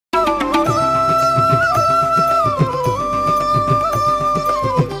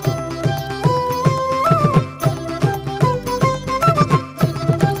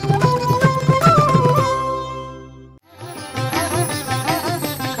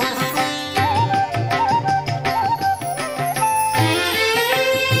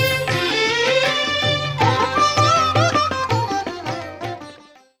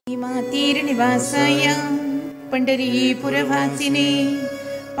श्रीनिवासाय पंढरीपुरवासिने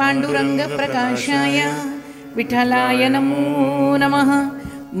पाण्डुरङ्गप्रकाशाय विठलाय नमो नमः।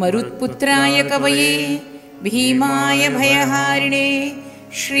 मरुत्पुत्राय कवये भीमाय भयहारिणे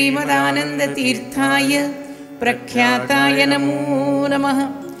श्रीमदानन्दतीर्थाय प्रख्याताय नमो नमः।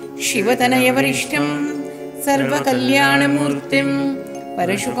 शिवतनयवरिष्ठं सर्वकल्याणमूर्तिं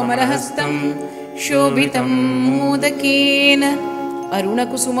परशुकमलहस्तं शोभितं मोदकेन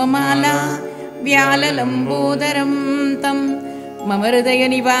अरुणकुसुममाला व्याललम्बोदरं तं मम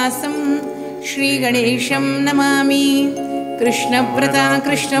हृदयनिवासं श्रीगणेशं नमामि। कृष्णव्रता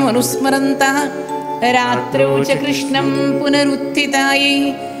कृष्णमनुस्मरन्तः रात्रौ च कृष्णं पुनरुत्थिताये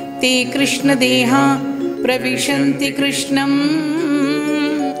ते कृष्णदेहा प्रविशन्ति कृष्णम्।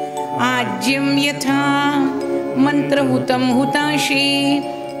 आज्यं यथा मन्त्रहुतं हुताशे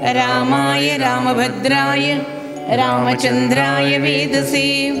रामाय रामभद्राय रामचन्द्राय वेदसे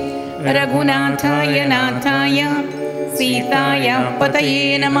रघुनाथाय नाथाय सीताया पतये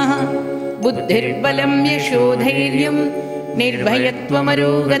नमः। बुद्धिर्बलं यशोधैर्यं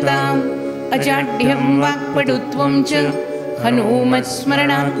निर्भयत्वमरोगता अजाड्यं वाक्पटुत्वं च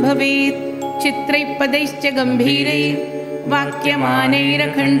हनूमत्स्मरणात् भवेत्। चित्रैः पदैश्च गम्भीरैः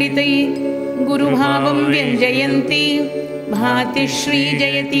वाक्यमानैरखण्डितैः गुरुभावं व्यञ्जयन्ति भाति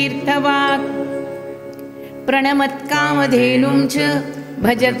श्रीजयतीर्थवाक्। प्रणमत्कामधेनुं च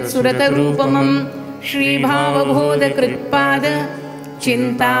भजत्सुरतरूपमं श्रीभावबोधकृत्पाद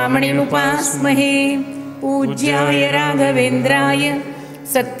चिन्तामणिमुपास्महे। पूज्याय राघवेन्द्राय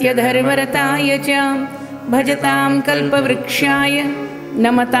सत्यधर्मरताय च भजतां कल्पवृक्षाय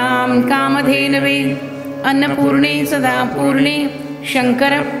नमतां कामधेनवे। अन्नपूर्णे सदा पूर्णे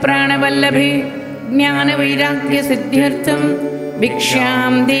शङ्करप्राणवल्लभे ज्ञानवैराग्यसिद्ध्यर्थं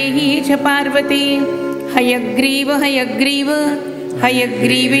भिक्षां देहि च पार्वती। हयग्रीव हयग्रीव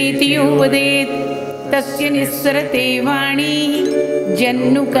हयग्रीवेति यो वदेत् तस्य निस्सरते वाणी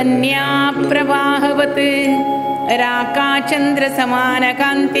जह्नुकन्या प्रवाहवत्।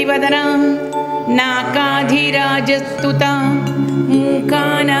 राकाचन्द्रसमानकान्तिवदनां नाकाधिराजस्तुता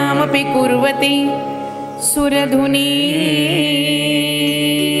मूकानामपि कुर्वती सुरधुनी।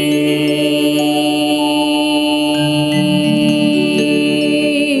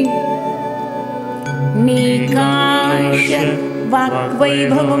 नीकाश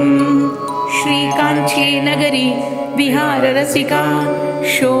वाग्वैभवं श्रीकाञ्ची नगरी विहाररसिका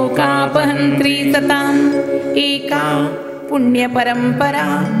शोकापहन्त्री सताम् एका पुण्यपरम्परा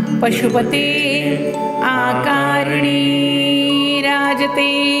पशुपते आकारिणी राजते।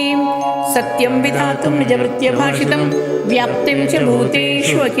 सत्यं विधातुं निजवृत्त्यभाषितं व्याप्तिं च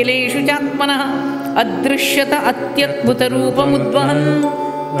भूतेषु अखिलेषु चात्मनः अदृश्यत अत्यद्भुतरूपमुद्वहन्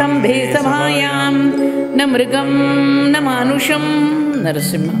तं भेसभायां न मृगं न मानुषं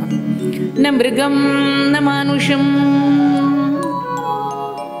नरसिंह न मृगं न मानुषम्।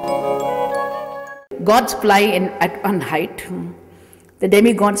 Gods fly at one height, the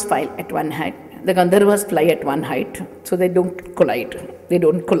demigods fly at one height, the Gandharvas fly at one height, so they don't collide. They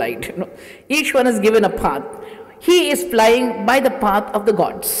don't collide. No. Each one is given a path. He is flying by the path of the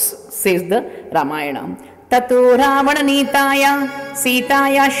gods, says the Ramayanam. Tato Ravana Nitaya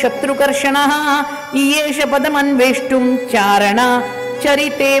Sitaya Shatrukarshanaha Iyesha Padamanveshtum Charana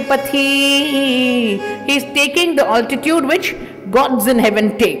Charite Pathi. He is taking the altitude which gods in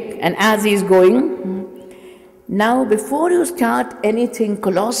heaven take, and as he is going. Now, before you start anything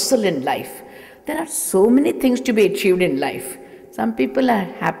colossal in life, there are so many things to be achieved in life. Some people are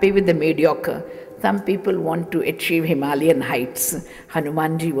happy with the mediocre. Some people want to achieve Himalayan heights.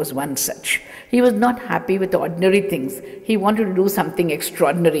 Hanumanji was one such. He was not happy with ordinary things. He wanted to do something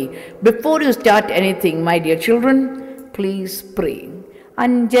extraordinary. Before you start anything, my dear children, please pray.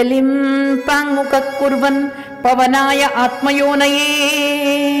 Anjalim pangmukak kurvan pavanaya atmayonaye.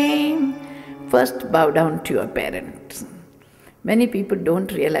 First, bow down to your parents. Many people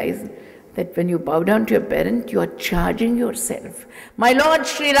don't realize that when you bow down to your parent, you are charging yourself. My Lord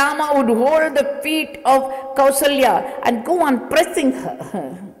Sri Rama would hold the feet of Kausalya and go on pressing her.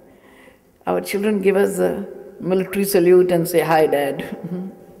 Our children give us a military salute and say, "Hi, Dad."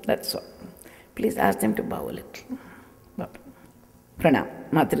 That's all. Please ask them to bow a little. Pranam.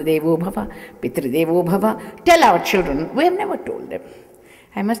 Matridevo bhava, Pitridevo bhava. Tell our children. We have never told them.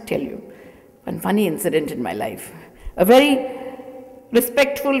 I must tell you one funny incident in my life. A very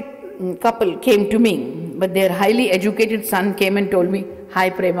respectful couple came to me, but their highly educated son came and told me, "Hi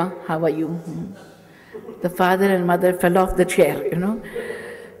Prema, how are you?" The father and mother fell off the chair,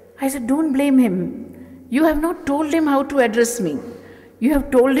 I said, "Don't blame him. You have not told him how to address me. You have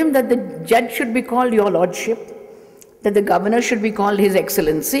told him that the judge should be called Your Lordship, that the governor should be called His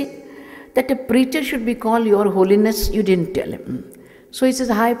Excellency, that a preacher should be called Your Holiness, you didn't tell him. So he says,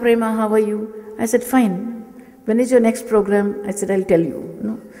 hi Prema, how are you? I said, fine. When is your next program? I said, I'll tell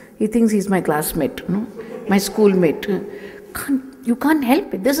you. He thinks he's my classmate, my schoolmate. You can't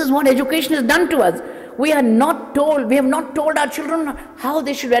help it. This is what education has done to us. We have not told our children how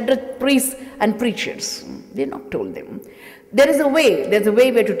they should address priests and preachers. They're not told them. There's a way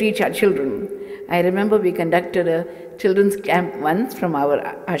we have to teach our children. I remember we conducted a children's camp once from our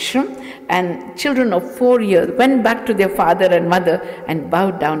ashram, and children of 4 years went back to their father and mother and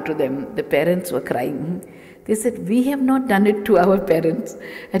bowed down to them. The parents were crying. They said, we have not done it to our parents.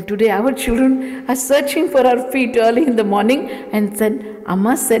 And today our children are searching for our feet early in the morning and said,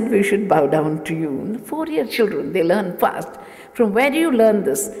 Amma said we should bow down to you. 4-year children, they learn fast. From where do you learn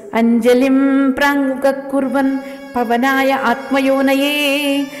this? Anjalim pranguka kurvan pavanaya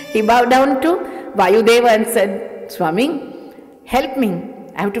atmayonaye. He bowed down to Vayudeva and said, Swami, help me.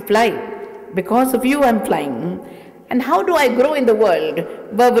 I have to fly. Because of you I am flying. And how do I grow in the world?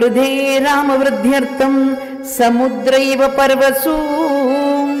 Vavridhe Rama Vridhyartam Samudraiva Parvasu.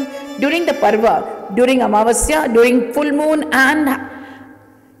 During the Parva, during Amavasya, during full moon and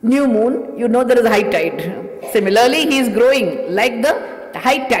new moon, you know there is high tide. Similarly, he is growing like the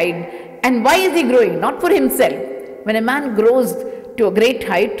high tide. And why is he growing? Not for himself. When a man grows to a great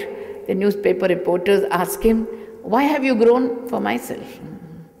height, the newspaper reporters ask him, why have you grown? For myself.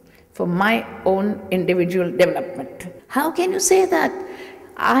 For my own individual development. How can you say that?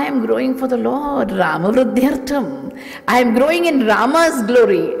 I am growing for the Lord, Rama Vridhyartam. I am growing in Rama's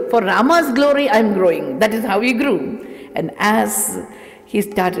glory. For Rama's glory I am growing. That is how he grew. And as he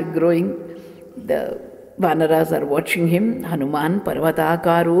started growing, the Vanaras are watching him. Hanuman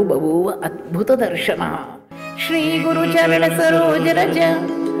Parvatakaru Babuva Adbhuta Darshana. Shri Guru Charana Saroj Raja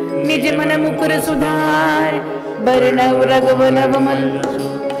Nijamana Mukura Sudhar Barnav Raghavala Vamal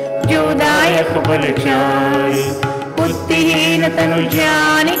Jodaya Kupalachari Puttihina Tanu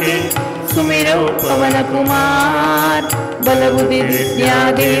Janiki Sumiro Pavana Kumar Balavudi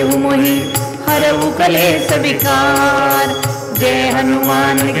Vidya Devu Mohi Haravu Kale Sabikar Jai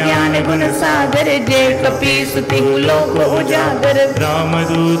Hanuman Jnana Guna Sagar Jai Kapi Suti Loko Ujagar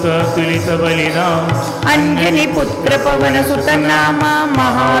Ramaduta Tulita Balidam Anjani Putra Pavana Sutanama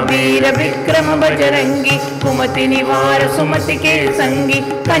Mahabira Vikrama Bajarangi Kumati Nivara Sumati Ke Sangi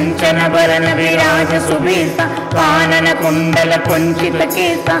Kanchana Varana Viraja Subhita Kanana Kundala Kunchita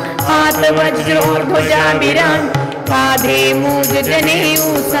Kesa Hata Vajro Dhoja Viran Padhe Muja Jane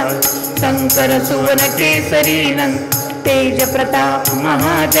Usa Sankara Suvana Kesarinan Teja Pratap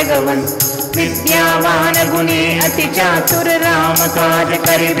Mahajagavan Vidyavan Guni Ati Chatur Rama Kaj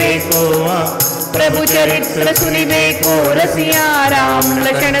Karibeko Prabhu Charitra Sunibeko Rasiya Ram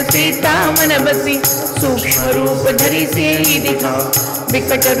Lakshana Sita Manabasi Sukshma Rupa Dhari Dikha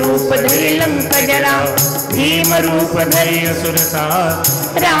Vikata Rupa Dhari Lanka Jara Bhima Rupa Dhari Asurasar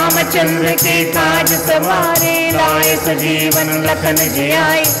Ramachandra Ke Kaj Savare Laye Sajeevan Lakhan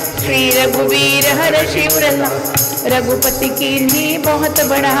Jayai Shri Raghuveer Har Shivrala Raghupati की नी बहुत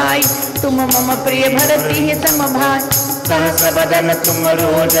बढ़ाई तुम मम प्रिय भरती है समभाई सहस बदन तुम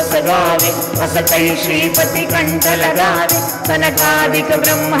रोज सगावे अस कई श्रीपति कंठ लगावे सनकादिक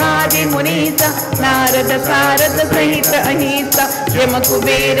ब्रह्मादि मुनीसा नारद सारद सहित अहिसा यम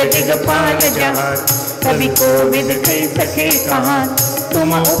कुबेर दिगपाल जहां कवि कोविद कई सखे कहां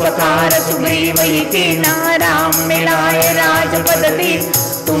तुम उपकार सुग्रीव ही कीना राम मिलाए राजपद दीन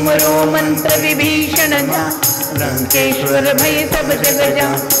तुमरो मंत्र विभीषण जा लंकेश्वर भय सब जग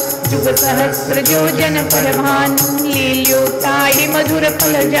जान जुग सहस्र जो जन पर भान लील्यो ताहि मधुर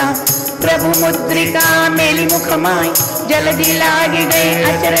फल जा प्रभु मुद्रिका मेलि मुख माय जल्दी लागी गए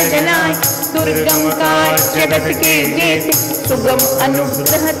अचरज नाय दुर्गम काज जगत के जेते सुगम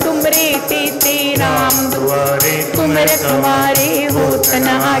अनुग्रह तुमरे तेते राम दुआरे तुम रखवारे होत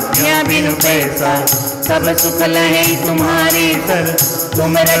न आज्ञा बिनु पैसा सब सुख लहे तुम्हारे सर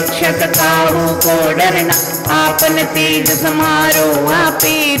तुम रक्षक काहू को डरना आपन तेज समारो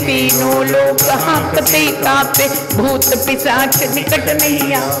आपे तीनों लोक हांकते कापे भूत पिशाच निकट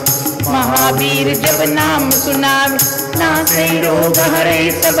नहीं आ महावीर जब नाम सुनावे नासे रोग हरे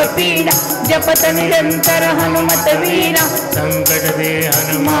सब पीड़ा जपत निरंतर हनुमत वीरा संकट दे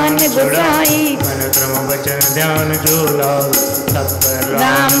हनुमान गुसाई मन क्रम वचन ध्यान जो लाग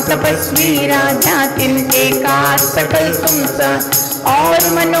राम तपस्वी राजा तिनके काज सकल तुम सा और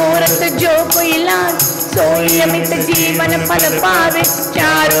मनोरथ जो कोई लाग सोई अमित जीवन फल पावे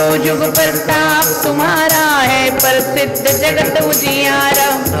चारों जुग प्रताप तुम्हारा है प्रसिद्ध जगत उजियारा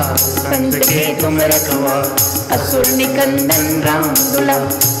संत के तुम रखवा असुर निकंदन राम दुला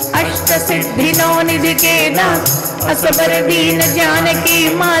अष्ट सिद्धि नौ निधि के दास असबर दीन जानकी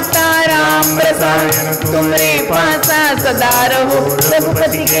माता, राम रसायन तुमरे पासा, सदा रहो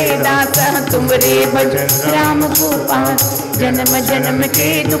रघुपति के दासा, तुमरे भजन राम को पास, जन्म जन्म के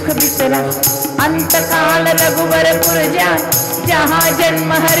दुख बिसरा, अंत काल रघुवर पुर जाय, जहाँ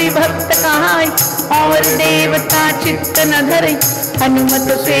जन्म हरि भक्त कहाय, और देवता चित्त न धरे, हनुमत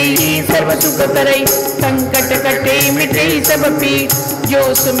से ही सर्व सुख करे, संकट कटे मिटे सब पीर, जो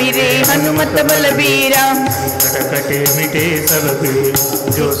सुमिरे हनुमत बलबीरा, संकट कटे मिटे सब पीर,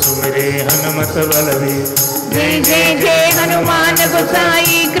 जो सुमिरे हनुमत बलबीर। जय जय जय हनुमान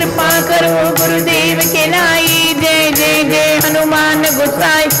गोसाई, कृपा करो गुरुदेव के नाई, जय जय जय हनुमान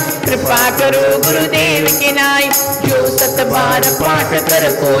गोसाई, कृपा करो गुरुदेव के नाई, जो सत बार पाठ कर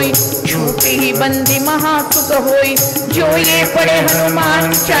कोई, झूठे ही बंदी महासुख होई, जो ये पढ़े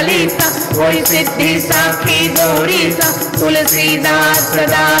हनुमान चालीसा, कोई सिद्धि साखी गौरीसा, तुलसीदास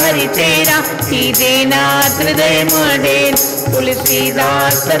सदा हरि चेरा, कीजे नाथ हृदय मडेर,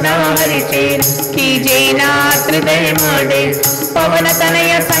 तुलसीदास सदा हरि चेर, कीजे नाथ हृदय मडेर, पवन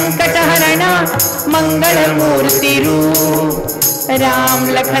तनय संकट हरणा, मंगल मूर्ति रूप, राम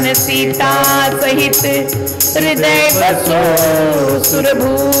लखन सीता सहित, हृदय बसो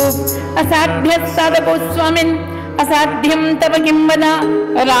सुरभूप, असाध्य साधको स्वामिन्, असाध्यम तव किं वदा,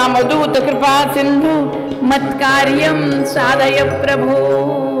 रामदूत कृपा सिंधु, मत्कार्यम साधय प्रभो.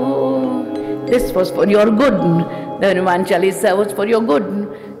 This was for your good. The Hanuman Chalisa was for your good.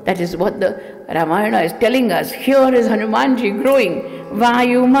 That is what the Ramayana is telling us. Here is Hanumanji growing.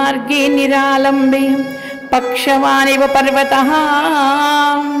 Vayu marge niralambe pakshavaniva parvataha.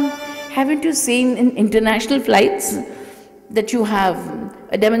 Haven't you seen in international flights that you have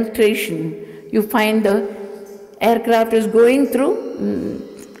a demonstration? You find the aircraft is going through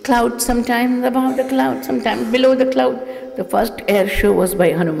clouds, sometimes above the cloud, sometimes below the cloud. The first air show was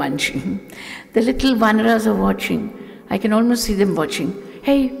by Hanumanji. The little Vanaras are watching. I can almost see them watching.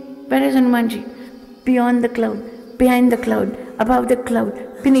 Hey, where is Hanumanji? Beyond the cloud, behind the cloud, above the cloud,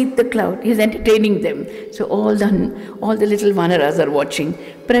 beneath the cloud. He is entertaining them. So all the little Vanaras are watching.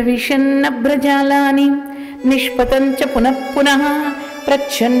 Pravishanna brajalani nishpatancha punah punaha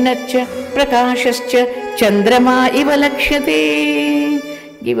prachannacha prakashascha chandrama iva lakshyate.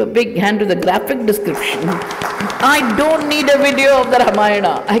 Give a big hand to the graphic description. I don't need a video of the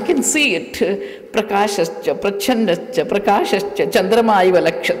Ramayana. I can see it. Prakashascha, prachanascha, prakashascha, chandrama iva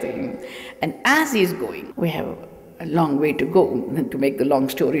lakshyate. And as he is going, we have a long way to go. To make the long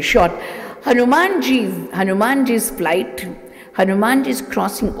story short, Hanumanji's flight, Hanumanji's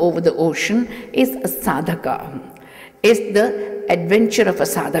crossing over the ocean is a sadhaka. Is the adventure of a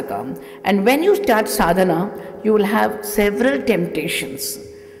sadhaka. And when you start sadhana, you will have several temptations.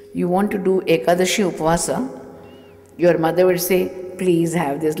 You want to do Ekadashi Upavasa, your mother will say, please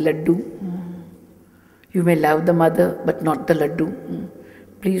have this laddu. You may love the mother, but not the laddu.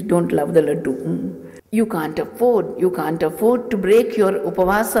 Please don't love the laddu. You can't afford to break your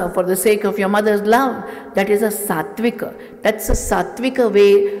Upavasa for the sake of your mother's love. That is a sattvika. That's a sattvika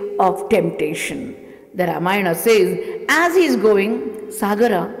way of temptation. The Ramayana says, as he is going,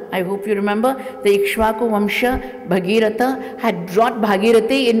 Sagara, I hope you remember, the Ikshvaku Vamsha, Bhagirath had brought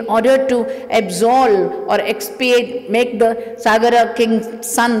Bhagirathi in order to absolve or expiate, make the Sagara king's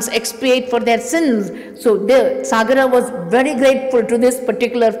sons expiate for their sins. So Sagara was very grateful to this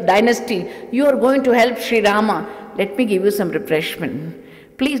particular dynasty. You are going to help Sri Rama. Let me give you some refreshment.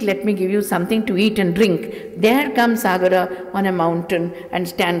 Please let me give you something to eat and drink. There comes Sagara on a mountain and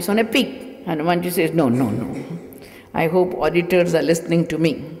stands on a peak. Hanumanji says, no. I hope auditors are listening to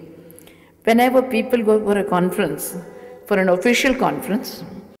me. Whenever people go for a conference, for an official conference,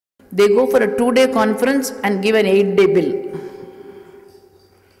 they go for a 2-day conference and give an 8-day bill.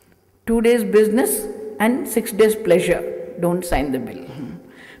 2 days business and 6 days pleasure. Don't sign the bill.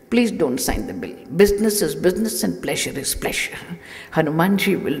 Please don't sign the bill. Business is business and pleasure is pleasure.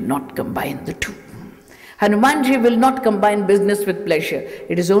 Hanumanji will not combine the two. Hanumanji will not combine business with pleasure.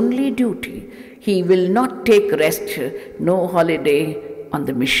 It is only duty. He will not take rest, no holiday on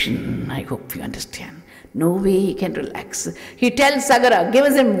the mission. I hope you understand. No way he can relax. He tells Sagara,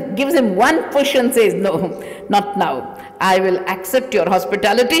 gives him one push and says, no, not now. I will accept your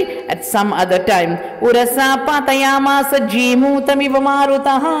hospitality at some other time. Urasa patayamasa jimutamiva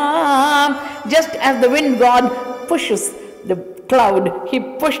marutaha. Just as the wind god pushes the cloud, he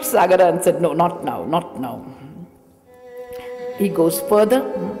pushed Sagara and said, no, not now. He goes further.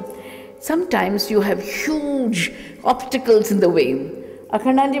 Sometimes you have huge obstacles in the way.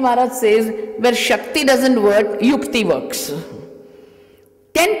 Akhandanji Maharaj says, where Shakti doesn't work, Yukti works.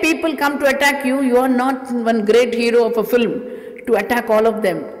 10 people come to attack you, you are not one great hero of a film to attack all of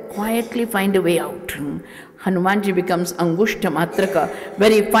them. Quietly find a way out. Hanumanji becomes Angushta Matraka.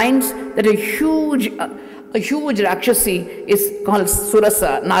 When he finds that a huge Rakshasi is called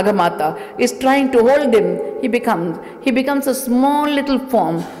Surasa, Nagamata, is trying to hold him, he becomes a small little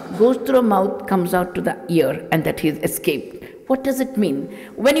form, goes through a mouth, comes out to the ear, and that he has escaped. What does it mean?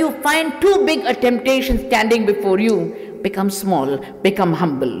 When you find too big a temptation standing before you, become small, become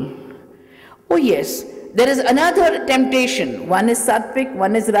humble. Oh yes, there is another temptation. One is sattvic,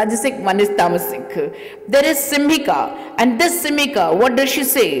 one is rajasic, one is tamasic. There is Simhika, and this Simhika, what does she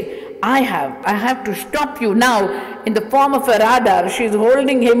say? I have to stop you now. In the form of a radar, she is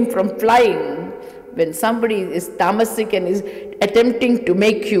holding him from flying. When somebody is tamasic and is attempting to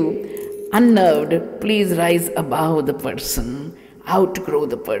make you unnerved, please rise above the person, outgrow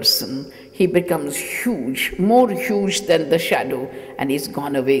the person. He becomes huge, more huge than the shadow, and he's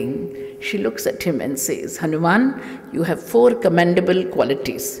gone away. She looks at him and says, Hanuman, you have 4 commendable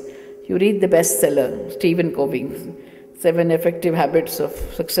qualities. You read the bestseller, Stephen Covey's 7 Effective Habits of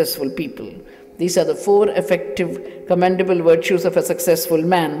Successful People. These are the 4 effective, commendable virtues of a successful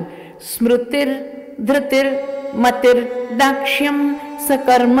man. Smrutir, dhritir, matir, dakshyam,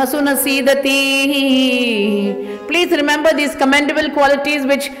 sakarma sunasidati. Please remember these commendable qualities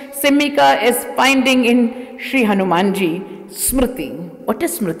which Simhika is finding in Sri Hanumanji. Smriti. What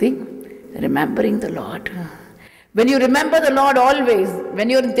is Smriti? Remembering the Lord. When you remember the Lord always, when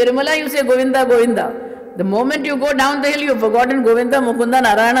you're in Tirumala, you say Govinda, Govinda. The moment you go down the hill, you've forgotten Govinda, Mukunda,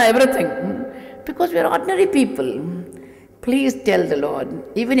 Narayana, everything. Because we're ordinary people. Please tell the Lord,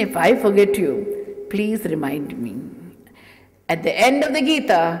 even if I forget you, please remind me. At the end of the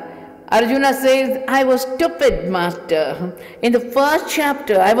Gita, Arjuna says, I was stupid, Master. In the first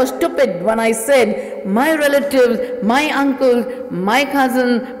chapter, I was stupid when I said, my relatives, my uncles, my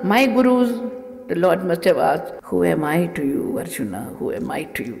cousin, my gurus. The Lord must have asked, who am I to you, Arjuna? Who am I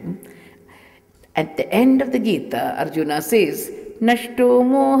to you? At the end of the Gita, Arjuna says, Nashto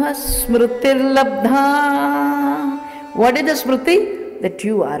moha smrutir labdha. What is the smriti? That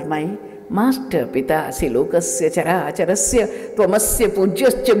you are my Master, Pita, Silokasya, Chara, Charasya, Tvamasya,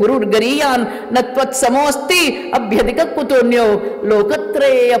 Pujyasya, Gurur, Gariyan, Natvat Samosti, Abhyadika Kutonyo,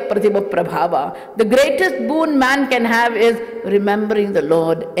 Lokatreya Pratibha Prabhava. The greatest boon man can have is remembering the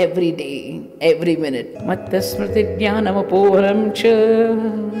Lord every day, every minute. Mattasmriti jnanam apoharam cha.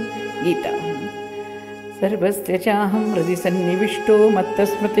 Gita. Sarvasya chaham radhi sannivishto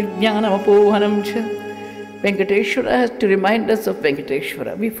mattasmriti jnanam apohanam cha. Venkateswara has to remind us of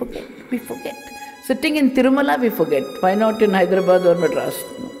Venkateswara. We forget. Sitting in Tirumala, we forget. Why not in Hyderabad or Madras?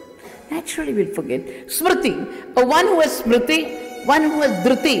 No. Naturally, we'll forget. Smriti. One who has smriti, one who has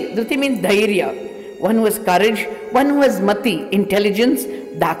dhriti. Dhriti means dhairya. One who has courage, one who has mati, intelligence.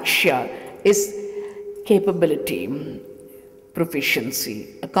 Daksha is capability,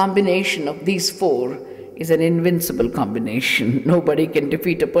 proficiency. A combination of these 4 is an invincible combination. Nobody can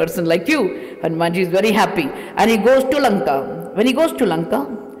defeat a person like you. Hanumanji is very happy. And he goes to Lanka. When he goes to Lanka,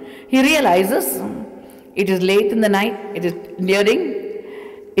 he realizes it is late in the night, it is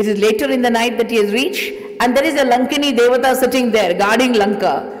later in the night that he has reached, and there is a Lankini Devata sitting there guarding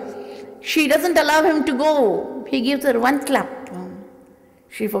Lanka. She doesn't allow him to go. He gives her one slap.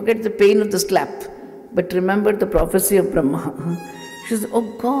 She forgets the pain of the slap, but remembered the prophecy of Brahma. She says, oh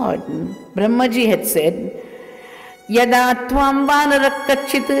God, Brahmaji had said, Yada tvam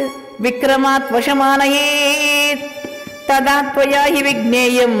vanarakachit vikramat vashamanayet tada tvaya hi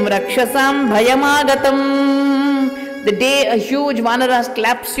vigneyam rakshasam bhayamagatam. The day a huge vanara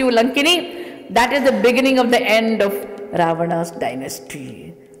slaps you, Lankini, that is the beginning of the end of Ravana's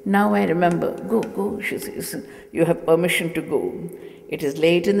dynasty. Now I remember. Go, she says, you have permission to go. It is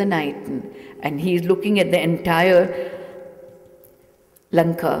late in the night, and he is looking at the entire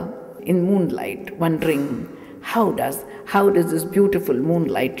Lanka in moonlight, wondering how does this beautiful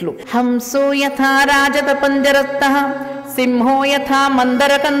moonlight look? Hamso yatha rajata panjarattaha, simho yatha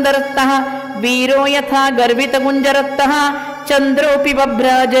mandarakandarattaha, viro yatha garvita gunjarattaha, chandropi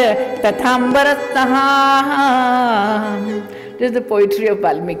babhraja tathambarattaha. This is the poetry of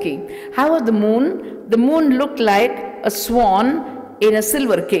Valmiki. How was the moon? The moon looked like a swan in a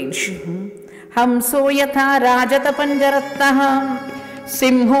silver cage. Hamso yatha rajata panjarattaha,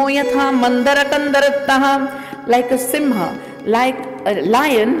 simho yatha mandarakandarattaha, like a simha, like a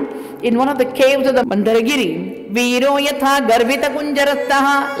lion in one of the caves of the Mandaragiri. Viro yatha garvita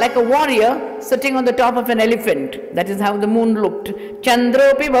kunjarattaha, like a warrior sitting on the top of an elephant. That is how the moon looked.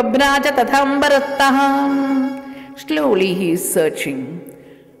 Chandropi babhraja tathambarattaha. Slowly he is searching.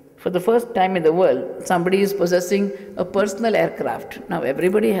 For the first time in the world, somebody is possessing a personal aircraft. Now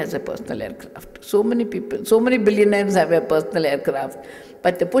everybody has a personal aircraft. So many people, so many billionaires have a personal aircraft.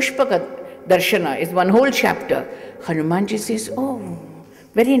 But the Pushpaka, Darshana is one whole chapter. Hanumanji says, oh,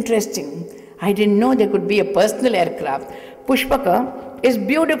 very interesting. I didn't know there could be a personal aircraft. Pushpaka is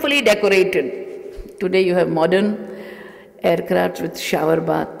beautifully decorated. Today you have modern aircrafts with shower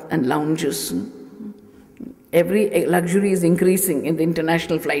bath and lounges. Every luxury is increasing in the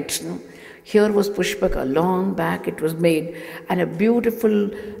international flights. Here was Pushpaka, long back it was made, and a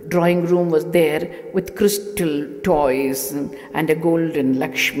beautiful drawing room was there with crystal toys and a golden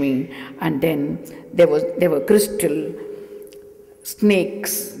Lakshmi, and then there were crystal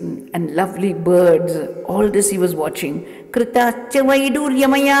snakes and lovely birds. All this he was watching. Kritacha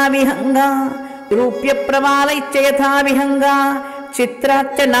vaiduryamaya vihanga rupya pravalaicha yatha vihanga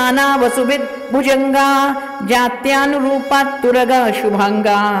chitracha nana vasubid bhujanga jatyanurupat turaga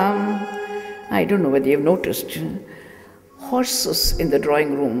shubhanga. I don't know whether you have noticed, horses in the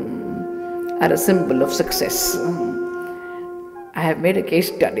drawing room are a symbol of success. I have made a case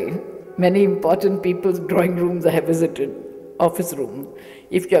study. Many important people's drawing rooms I have visited, office room.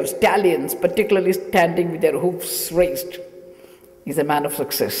 If you have stallions, particularly standing with their hoofs raised, he's a man of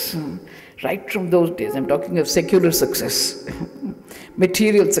success. Right from those days, I'm talking of secular success,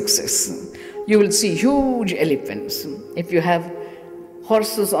 material success. You will see huge elephants. If you have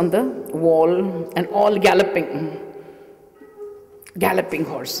horses on the wall and all galloping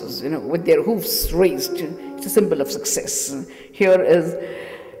horses, with their hoofs raised, it's a symbol of success. Here is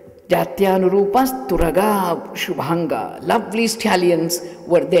Jatyanurupas Turaga Shubhanga. Lovely stallions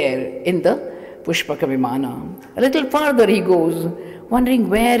were there in the Pushpaka Vimana. A little farther he goes, wondering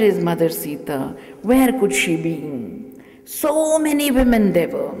where is Mother Sita? Where could she be? So many women there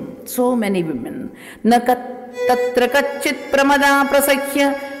were, so many women. Tatra kachit pramada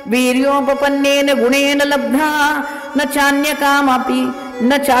prasakya viryopapannena gunena labdha na chanya kamapi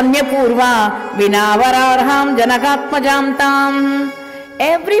na chanya purva vinavararham janakatmajam tam.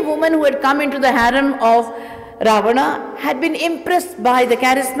 Every woman who had come into the harem of Ravana had been impressed by the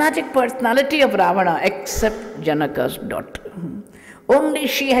charismatic personality of Ravana, except Janaka's daughter. Only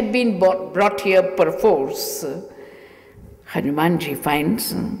she had been brought here perforce. Hanumanji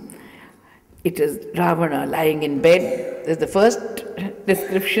finds it is Ravana lying in bed. This is the first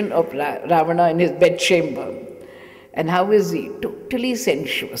description of Ravana in his bedchamber. And how is he? Totally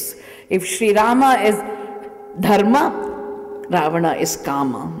sensuous. If Sri Rama is Dharma, Ravana is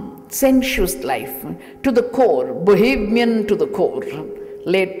Kama. Sensuous life to the core, bohemian to the core.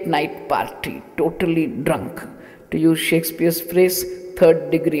 Late night party, totally drunk. To use Shakespeare's phrase, third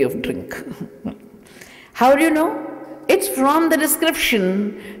degree of drink. How do you know? It's from the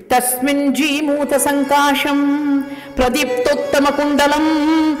description. Tasmin Jimuta Sankasham Pradiptottama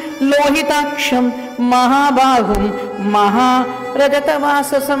Kundalam Lohitaksham Mahabahum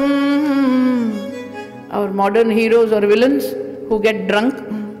Maharajatavasasam. Our modern heroes or villains who get drunk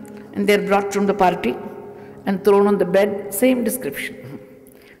and they're brought from the party and thrown on the bed, same description.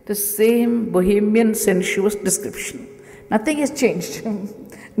 The same bohemian sensuous description. Nothing has changed.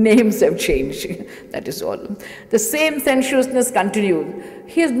 Names have changed, that is all. The same sensuousness continues.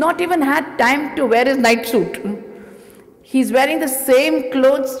 He has not even had time to wear his night suit. He's wearing the same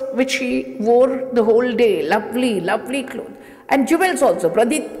clothes which he wore the whole day. Lovely, lovely clothes. And jewels also.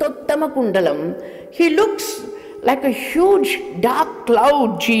 Pradittottama kundalam. He looks like a huge dark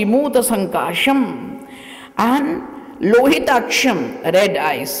cloud, Jimuta Sankasham. And Lohitaksham, red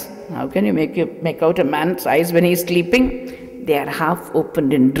eyes. How can you make out a man's eyes when he's sleeping? They are half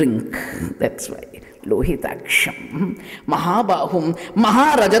opened in drink. That's why. Lohitaksham. Mahabahum.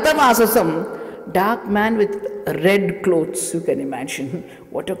 Maharajatavasasam. Dark man with red clothes, you can imagine.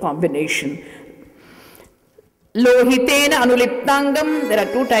 What a combination. Lohitena anuliptangam. There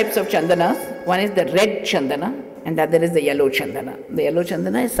are two types of chandanas. One is the red chandana and the other is the yellow chandana. The yellow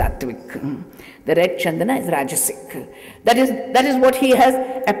chandana is sattvic. The red chandana is rajasic. That is what he has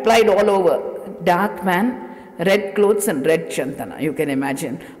applied all over. Dark man, red clothes and red chandana, you can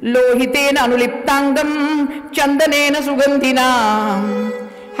imagine. Lohitena anuliptangam chandanena sugandhina.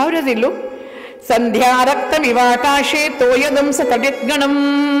 How does he look? Sandhya raktam ivakashe toyadam sataditganam.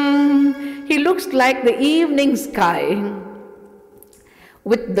 He looks like the evening sky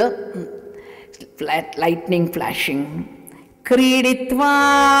with the flat lightning flashing.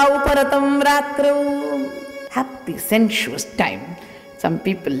 Kriditva uparatam ratru. Happy, sensuous time. Some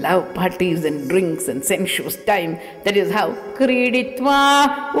people love parties and drinks and sensuous time. That is how.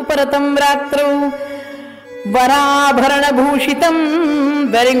 Kriditva uparatam ratru. Varabharana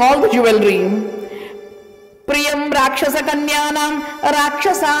bhushitam. Wearing all the jewelry. Priyam rakshasa kanyanam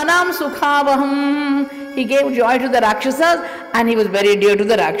rakshasanam sukhavaham. He gave joy to the rakshasas and he was very dear to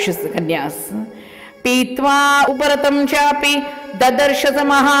the rakshasa kanyas. Pitva uparatam chapi dadarshasa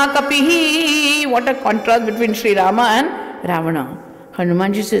mahakapihi. What a contrast between Sri Rama and Ravana.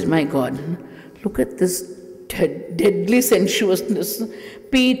 Hanumanji says, my God, look at this deadly sensuousness.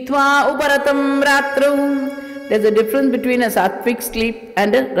 Pitva uparatam ratram. There's a difference between a sattvic sleep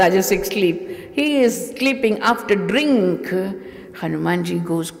and a rajasic sleep. He is sleeping after drink. Hanumanji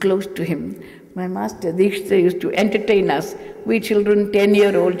goes close to him. My master Diksha used to entertain us. We children,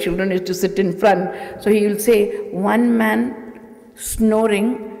 10-year-old children, used to sit in front. So he will say, one man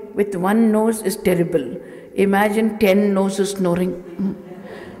snoring with one nose is terrible. Imagine 10 noses snoring.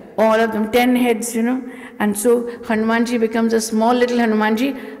 All of them, 10 heads, And so Hanumanji becomes a small little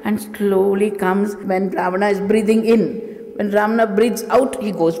Hanumanji and slowly comes when Ravana is breathing in. When Ravana breathes out,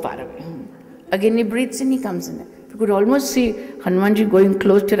 he goes far away. Again he breathes in, he comes in. You could almost see Hanumanji going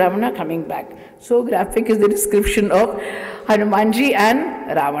close to Ravana, coming back. So graphic is the description of Hanumanji and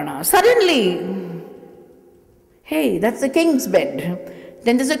Ravana. Suddenly, hey, that's the king's bed.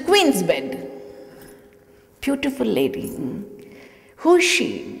 Then there's a queen's bed. Beautiful lady. Who is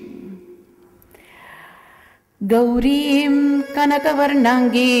she? Gaurim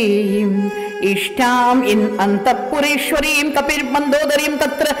Kanakavarnangim Ishtam in Antapureshwarim Kapir Mandodarim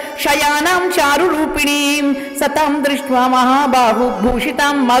Tatra Shayanam Charurupinim Satam Drishtva Mahabahu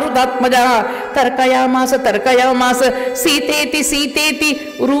Bhushitam Marudatmaja Tarkayamasa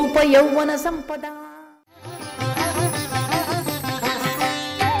Siteti Rupa Yauvana Sampada.